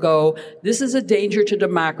and will go, this is a danger to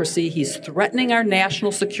democracy. He's threatening our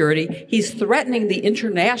national security. He's threatening the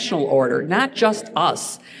international order, not just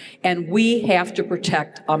us. And we have to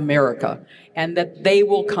protect America, and that they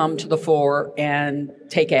will come to the fore and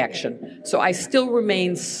take action. So I still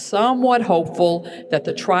remain somewhat hopeful that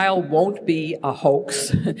the trial won't be a hoax,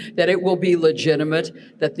 that it will be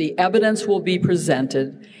legitimate, that the evidence will be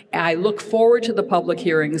presented. I look forward to the public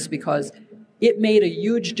hearings because it made a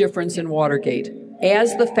huge difference in Watergate.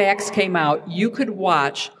 As the facts came out, you could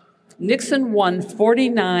watch. Nixon won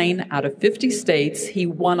 49 out of 50 states. He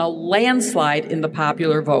won a landslide in the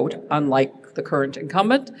popular vote, unlike the current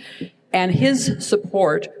incumbent. And his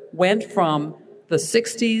support went from the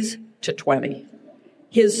 60s to 20.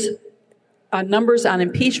 His numbers on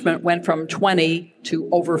impeachment went from 20 to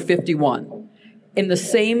over 51. In the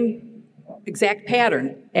same exact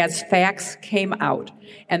pattern as facts came out.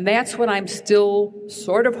 And that's what I'm still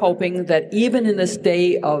sort of hoping, that even in this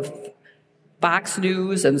day of Fox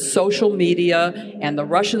News and social media and the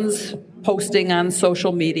Russians posting on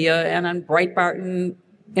social media and on Breitbart and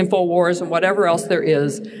InfoWars and whatever else there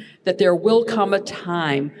is, that there will come a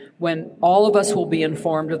time when all of us will be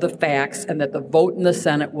informed of the facts and that the vote in the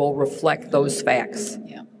Senate will reflect those facts.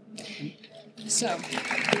 Yeah. So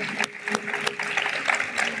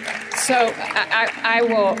I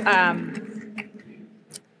will...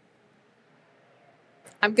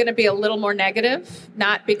 I'm going to be a little more negative,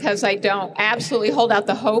 not because I don't absolutely hold out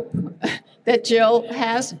the hope that Jill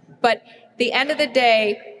has, but at the end of the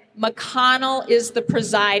day, McConnell is the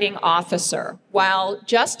presiding officer. While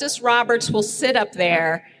Justice Roberts will sit up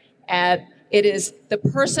there, it is the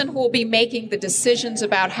person who will be making the decisions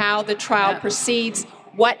about how the trial proceeds,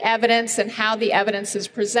 what evidence and how the evidence is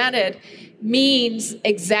presented, means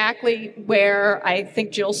exactly where I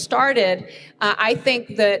think Jill started. I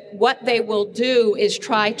think that what they will do is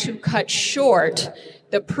try to cut short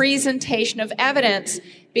the presentation of evidence,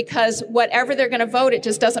 because whatever they're going to vote, it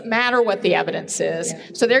just doesn't matter what the evidence is.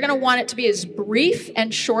 So they're going to want it to be as brief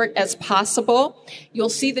and short as possible. You'll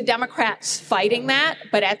see the Democrats fighting that,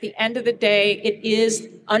 but at the end of the day, it is,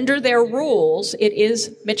 under their rules, it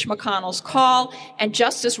is Mitch McConnell's call, and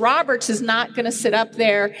Justice Roberts is not going to sit up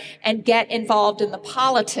there and get involved in the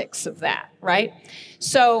politics of that, right?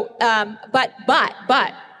 So, but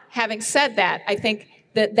having said that, I think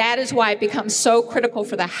that is why it becomes so critical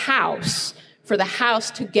for the House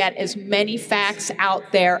to get as many facts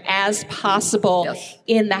out there as possible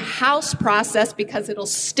in the House process, because it'll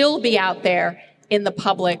still be out there in the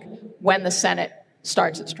public when the Senate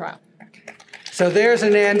starts its trial. So there's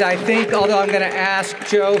an end, I think, although I'm going to ask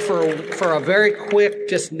Joe for a very quick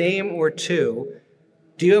just name or two.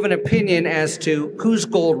 Do you have an opinion as to who's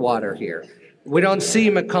Goldwater here? We don't see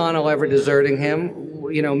McConnell ever deserting him.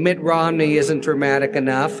 You know, Mitt Romney isn't dramatic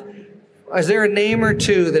enough. Is there a name or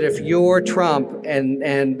two that if you're Trump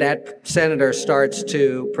and that senator starts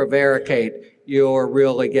to prevaricate, you're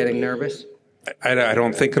really getting nervous? I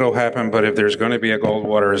don't think it'll happen, but if there's going to be a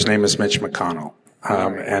Goldwater, his name is Mitch McConnell.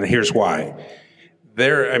 And here's why.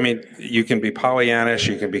 You can be Pollyannish,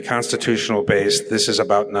 you can be constitutional based. This is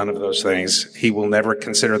about none of those things. He will never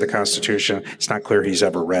consider the Constitution. It's not clear he's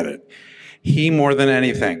ever read it. He, more than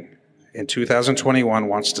anything, in 2021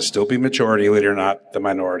 wants to still be majority leader, not the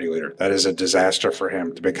minority leader. That is a disaster for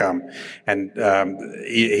him to become. And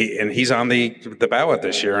he's on the ballot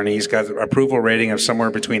this year, and he's got an approval rating of somewhere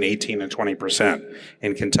between 18 and 20%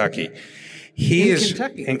 in Kentucky.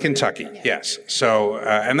 In Kentucky, yes. So,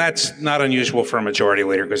 and that's not unusual for a majority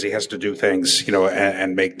leader because he has to do things,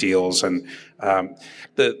 and make deals. And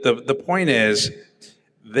the point is,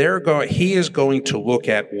 he is going to look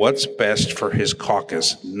at what's best for his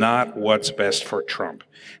caucus, not what's best for Trump.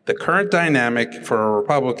 The current dynamic for a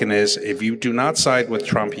Republican is if you do not side with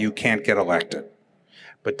Trump, you can't get elected.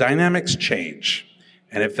 But dynamics change.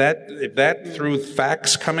 And if that through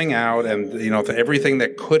facts coming out and, everything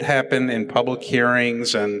that could happen in public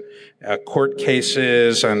hearings and court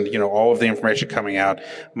cases and, all of the information coming out,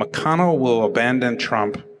 McConnell will abandon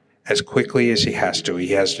Trump as quickly as he has to.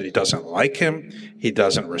 He doesn't like him. He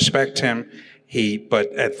doesn't respect him.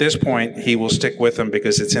 But at this point, he will stick with him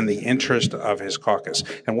because it's in the interest of his caucus.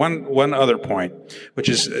 And one other point, which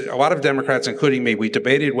is a lot of Democrats, including me, we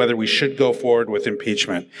debated whether we should go forward with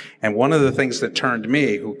impeachment. And one of the things that turned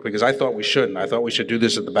me, because I thought we shouldn't, I thought we should do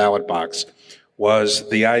this at the ballot box, was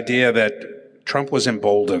the idea that Trump was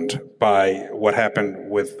emboldened by what happened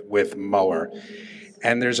with Mueller.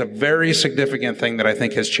 And there's a very significant thing that I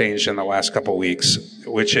think has changed in the last couple of weeks,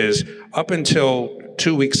 which is up until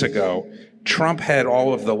 2 weeks ago, Trump had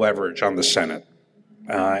all of the leverage on the Senate.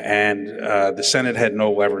 And the Senate had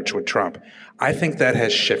no leverage with Trump. I think that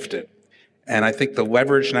has shifted. And I think the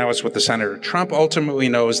leverage now is with the Senator. Trump ultimately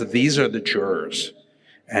knows that these are the jurors.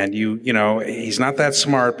 And you know, he's not that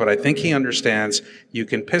smart, but I think he understands you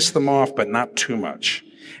can piss them off, but not too much.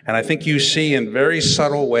 And I think you see in very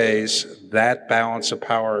subtle ways that balance of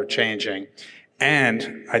power changing.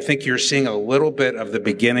 And I think you're seeing a little bit of the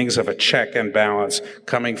beginnings of a check and balance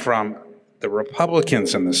coming from the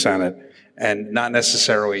Republicans in the Senate and not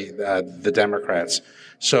necessarily the Democrats.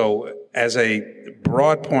 So as a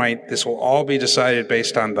broad point, this will all be decided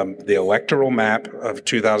based on the electoral map of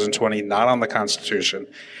 2020, not on the Constitution.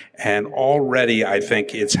 And already I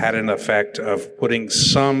think it's had an effect of putting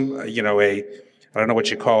some, you know, I don't know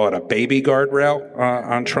what you call it, a baby guardrail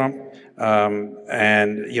on Trump.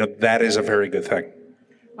 And, you know, that is a very good thing.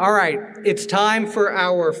 All right. It's time for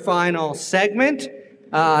our final segment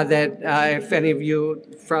if any of you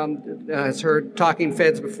has heard Talking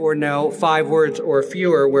Feds before know, 5 words or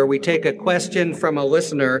fewer, where we take a question from a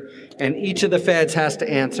listener and each of the feds has to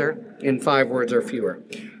answer in 5 words or fewer.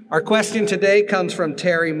 Our question today comes from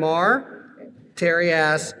Terry Marr. Terry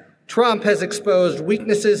asks, Trump has exposed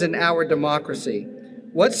weaknesses in our democracy.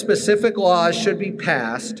 What specific laws should be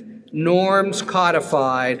passed, norms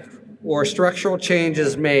codified, or structural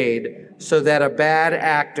changes made so that a bad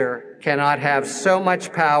actor cannot have so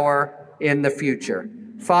much power in the future?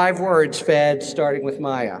 5 words, feds, starting with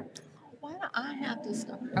Maya. Why do I have to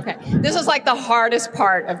start? Okay, this is like the hardest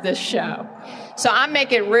part of this show. So I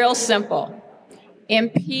make it real simple.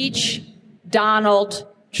 Impeach Donald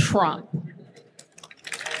Trump.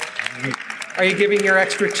 Are you giving your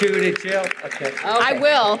extra 2 to Jill? Okay. I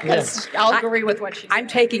will, because I'll agree with what she said. I'm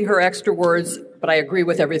taking her extra words, but I agree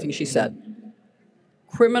with everything she said.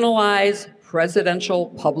 Criminalize presidential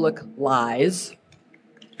public lies.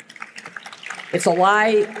 It's a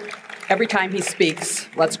lie every time he speaks.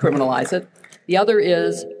 Let's criminalize it. The other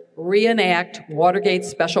is reenact Watergate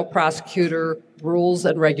special prosecutor rules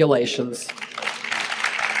and regulations.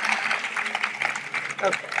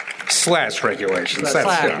 Slash regulations.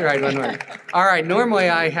 Right. All right. Normally,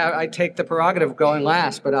 I take the prerogative of going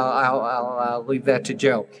last, but I'll leave that to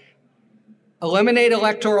Joe. Eliminate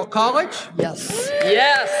Electoral College. Yes.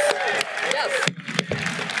 Yes. Yes.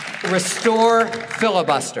 Restore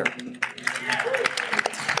filibuster.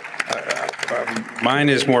 Mine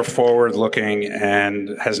is more forward-looking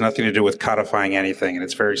and has nothing to do with codifying anything, and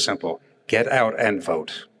it's very simple. Get out and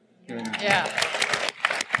vote. Yeah.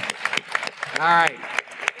 All right.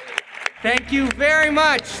 Thank you very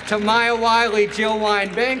much to Maya Wiley, Jill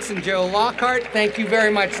Wine-Banks, and Joe Lockhart. Thank you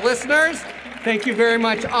very much, listeners. Thank you very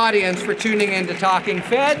much, audience, for tuning in to Talking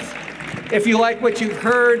Feds. If you like what you've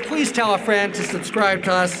heard, please tell a friend to subscribe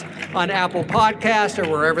to us on Apple Podcasts or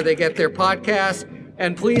wherever they get their podcasts.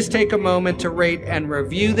 And please take a moment to rate and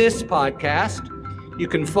review this podcast. You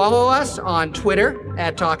can follow us on Twitter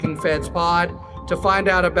at Talking Feds Pod to find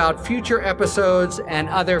out about future episodes and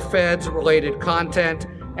other Feds-related content.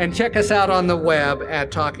 And check us out on the web at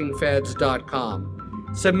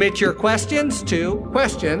talkingfeds.com. Submit your questions to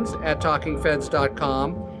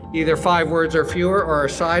questions@talkingfeds.com, either 5 words or fewer or our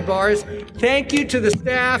sidebars. Thank you to the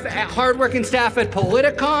staff, hardworking staff at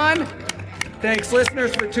Politicon. Thanks,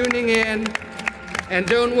 listeners, for tuning in. And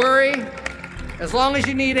don't worry, as long as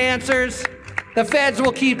you need answers, the feds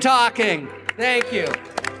will keep talking. Thank you.